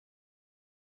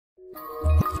Oh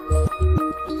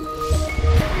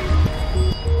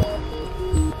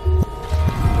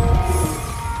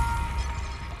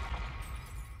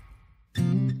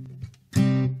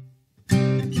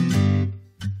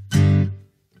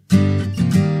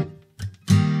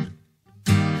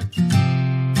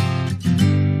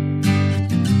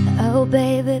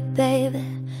baby, baby,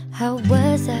 how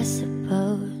was I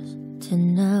supposed to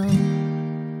know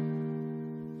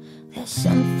that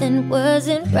something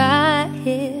wasn't right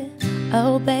here?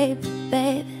 Oh baby,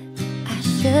 baby, I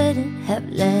shouldn't have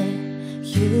let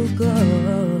you go.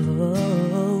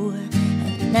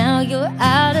 And now you're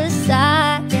out of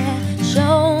sight, yeah.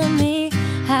 Show me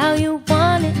how you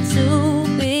want it to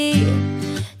be.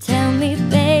 Tell me,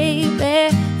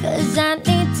 baby, 'cause I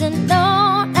need to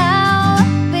know now.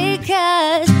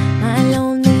 Because my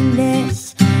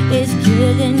loneliness is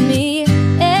killing me,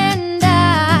 and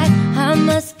I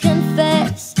must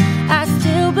confess, I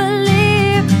still believe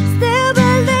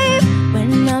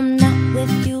when I'm not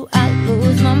with you, I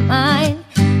lose my mind.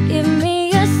 Give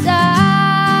me a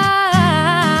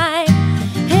sign,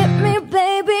 hit me,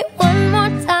 baby, one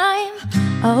more time.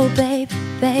 Oh baby,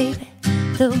 baby,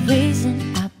 the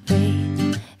reason I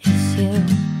breathe is you.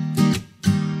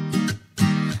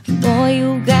 Boy,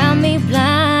 you got me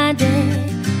blinded.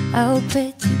 Oh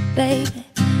pretty baby,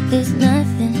 there's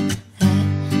nothing that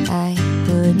I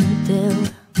wouldn't do.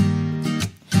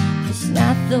 It's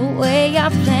not the way I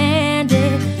planned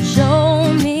it.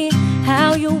 Show me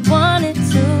how you want it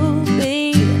to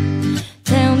be.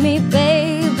 Tell me,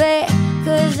 baby,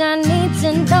 'cause I need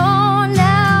to know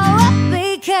now.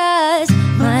 Because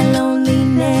my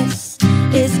loneliness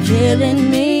is killing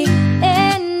me,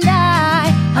 and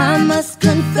I must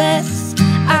confess,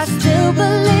 I still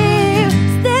believe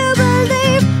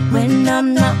when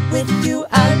I'm not with you,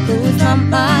 I lose my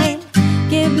mind.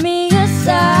 Give me a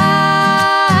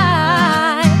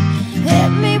sign,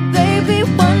 hit me, baby,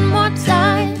 one more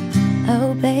time. Oh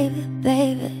baby,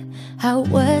 baby, how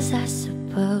was I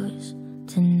supposed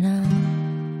to know?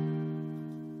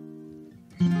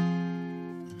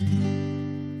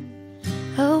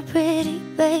 Oh pretty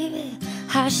baby,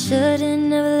 I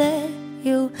shouldn't have let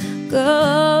you go.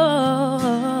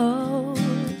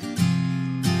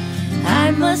 I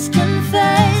must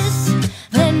confess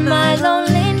that my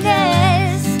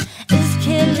loneliness is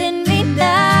killing me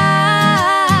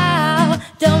now.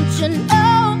 Don't you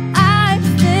know I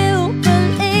still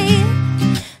believe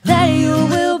that you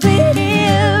will be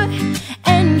here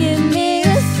and give me a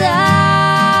sign.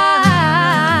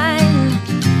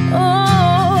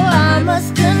 Oh, I must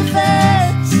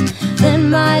confess that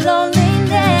my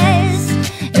loneliness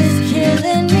is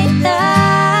killing me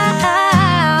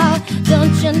now.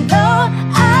 Don't you know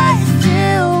I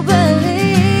still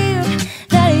believe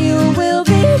that you will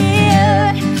be here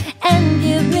and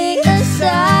give me a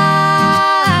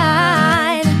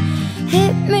sign.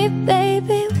 Hit me,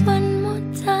 baby, one more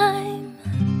time.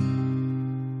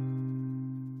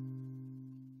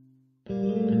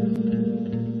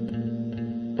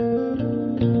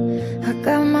 I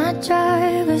got my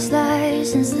driver's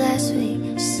license last week,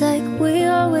 just like we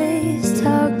always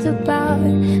talked about.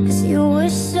 'Cause you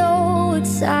were so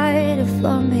excited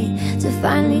for me to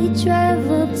finally drive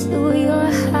up to your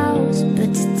house. But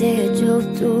today I drove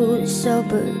through the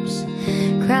suburbs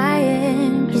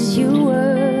crying 'cause you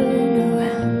weren't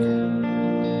around.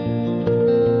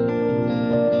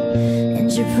 And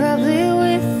you're probably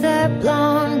with that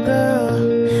blonde girl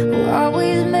who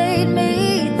always made me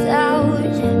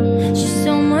doubt. She's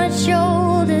so much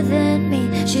older than me,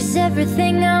 she's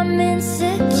everything I'm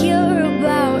insecure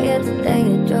about. Yeah, today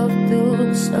I drove through the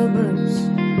suburbs,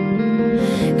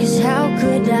 'cause how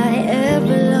could I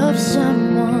ever love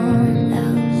someone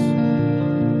else?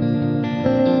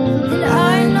 And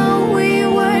I know we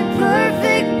weren't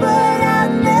perfect, but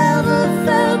I've never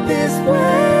felt this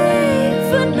way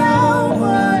for no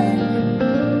one.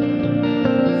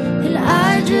 And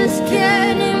I just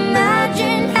can't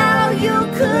imagine how you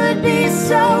could be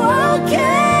so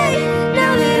okay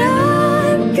now that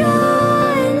I'm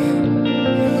gone.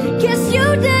 Guess you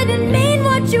didn't mean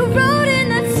what you wrote in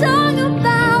that song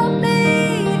about me.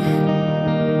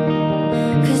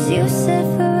 'Cause you said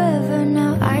forever,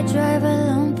 now I drive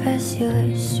alone past your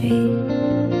street.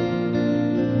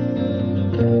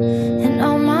 And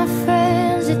all my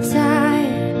friends are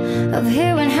tired of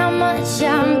hearing how much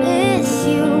I miss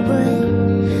you. But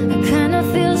I kinda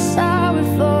feel sorry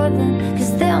for them,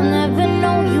 'cause they'll never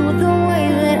know you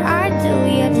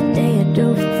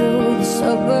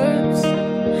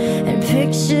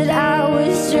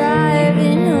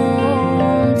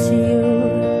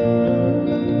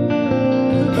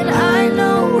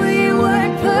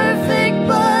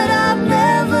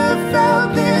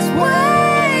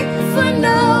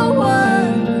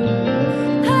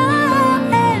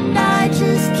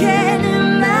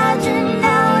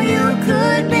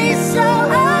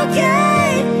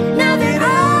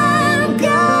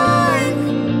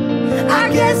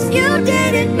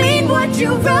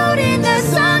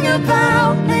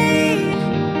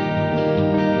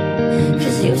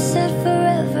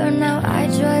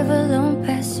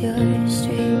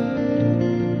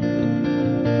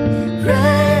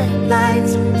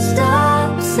lights,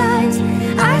 stop signs.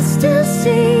 I still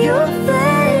see your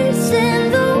face in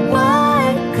the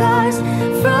white cars,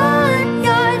 front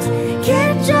yards.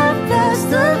 Can't drive past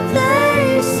the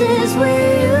places we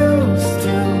used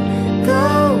to go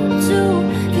to,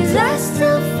 'cause I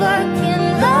still fucking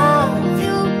love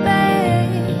you,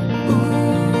 babe.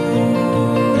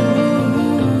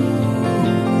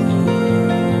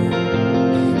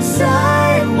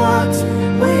 Sidewalks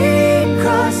we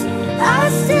cross, I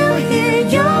still hear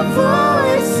your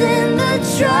voice in the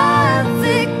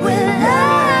traffic. We're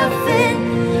laughing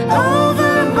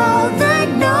over all the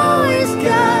noise.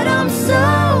 God, I'm so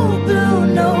blue,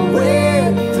 no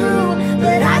we're through,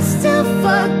 but I still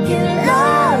fucking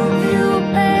love you,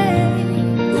 babe.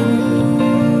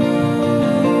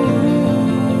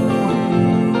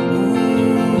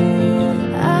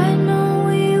 I know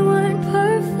we weren't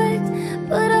perfect,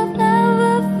 but I've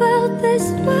never felt this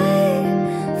way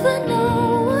for no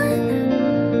one.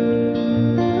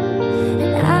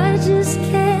 And I just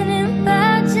can't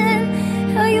imagine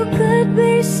how you could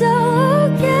be so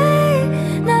okay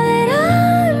now that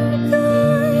I'm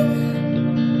gone.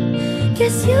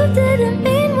 Guess you didn't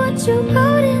mean what you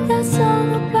wrote in that song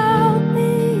about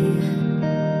me,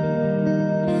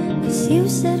 'cause you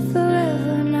said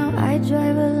forever, now I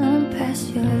drive alone past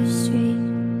your street.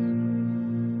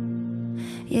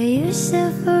 Yeah, you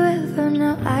said forever,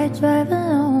 now I drive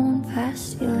alone past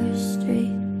your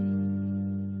street.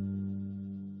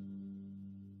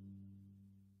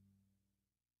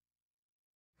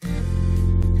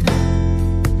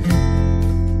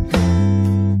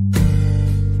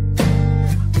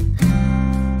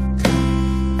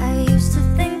 I used to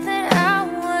think that I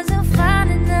wasn't fine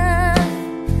enough,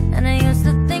 and I used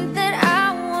to think that I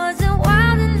wasn't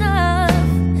wild enough,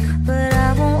 but I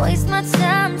won't waste my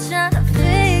time trying to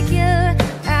figure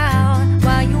out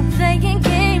why you playing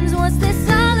games. What's this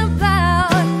all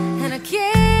about? And I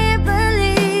can't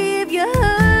believe you're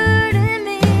hurting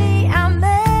me. I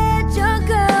met your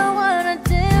girl, what a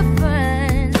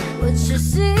difference. What you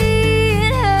see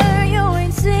in her, you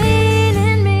ain't seen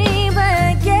in me, but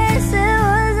I guess it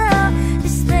was all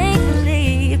just make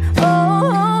believe. Oh,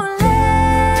 love,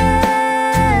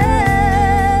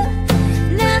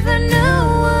 never knew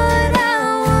what I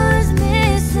was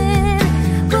missing,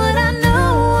 but I know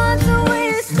once we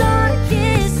start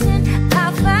kissing, I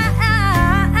found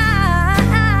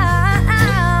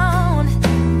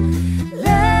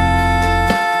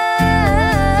love.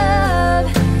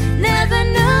 Never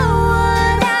knew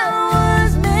what I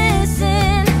was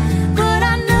missing, but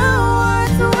I knew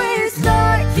once we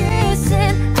start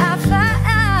kissing, I found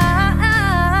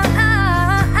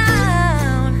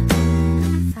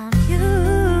you.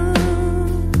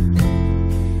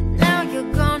 Now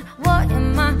you're gone, what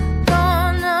am I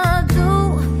gonna do?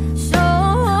 So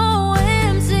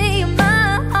empty, my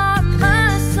heart, my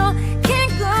soul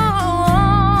can't go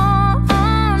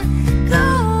on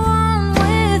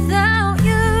without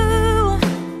you.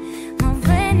 My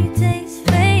rainy days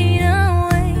fade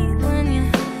away when you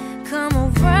come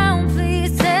around.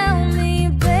 Please tell me,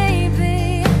 baby,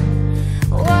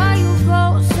 why you go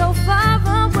so far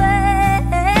away?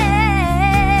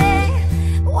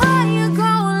 Why you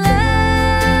go, love?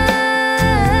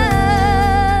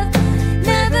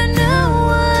 Never knew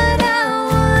what I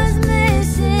was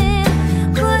missing,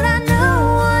 but I know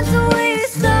once we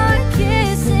start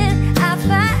kissing, I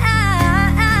found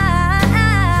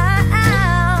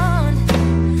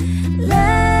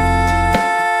love.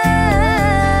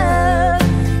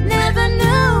 Never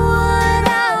knew what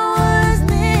I was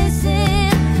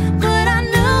missing, but I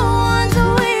know once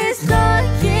we start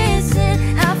kissing,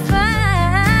 I found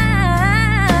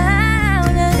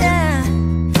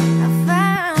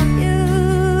you.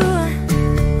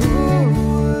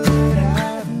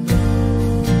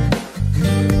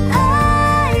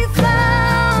 I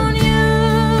found you.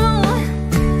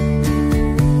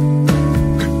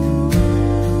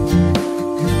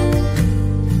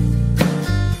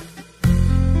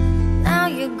 Now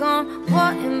you're gone,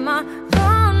 what am I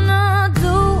gonna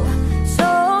do? So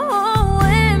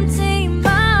empty,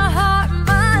 my heart,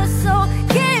 my soul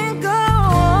can't go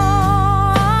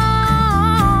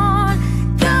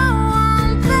on,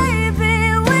 baby,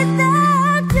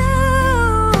 without you.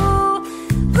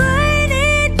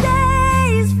 Rainy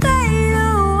days fade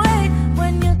away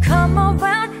when you come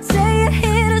around. Say you're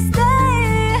here to stay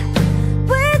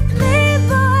with me,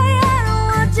 boy. I don't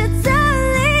want you to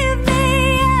leave me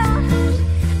out.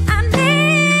 I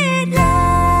need love.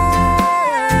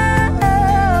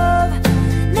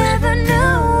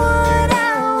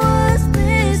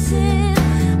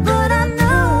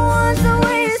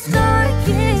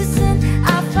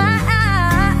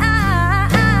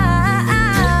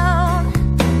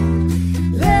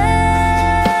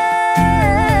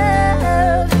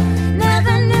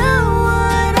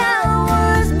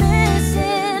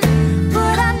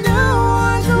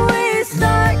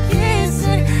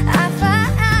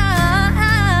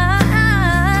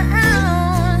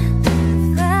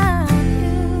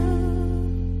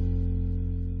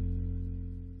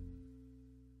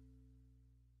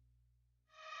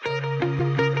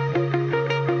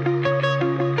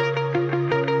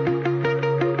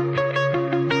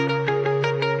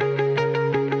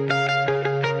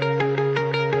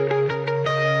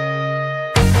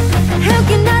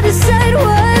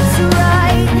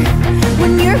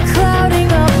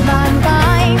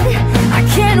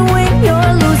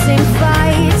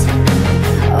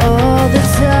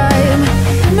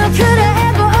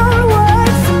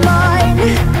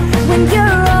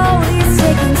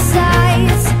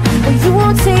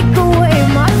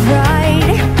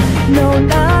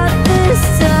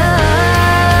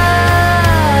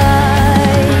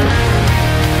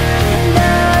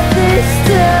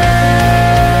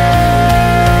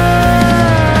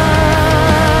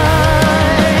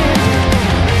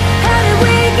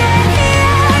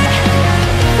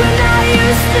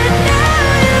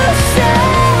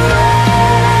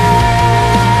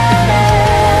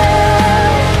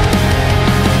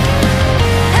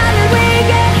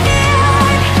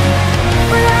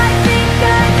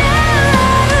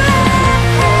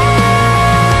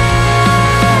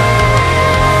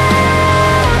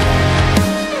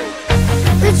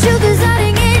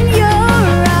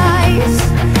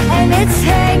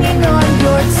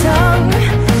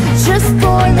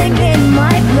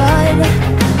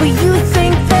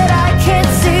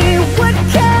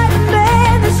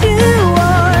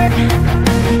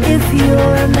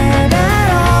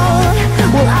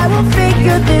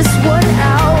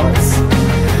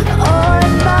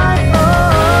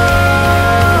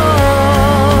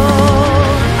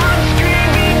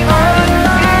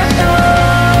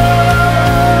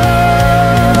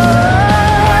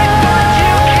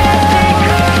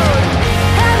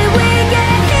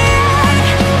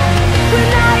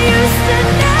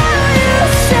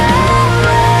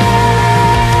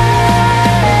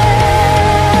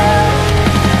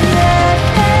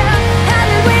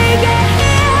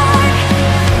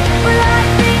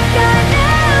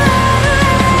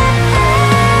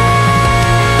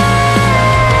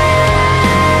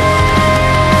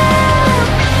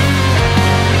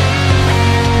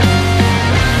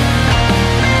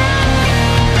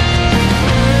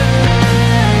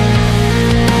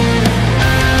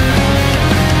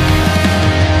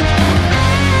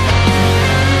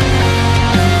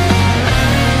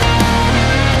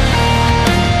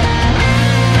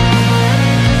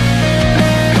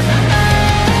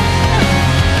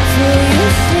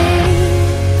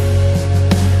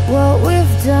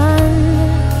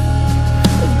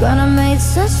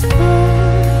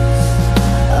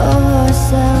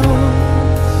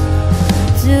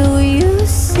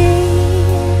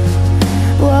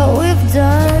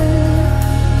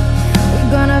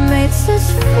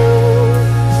 this fool.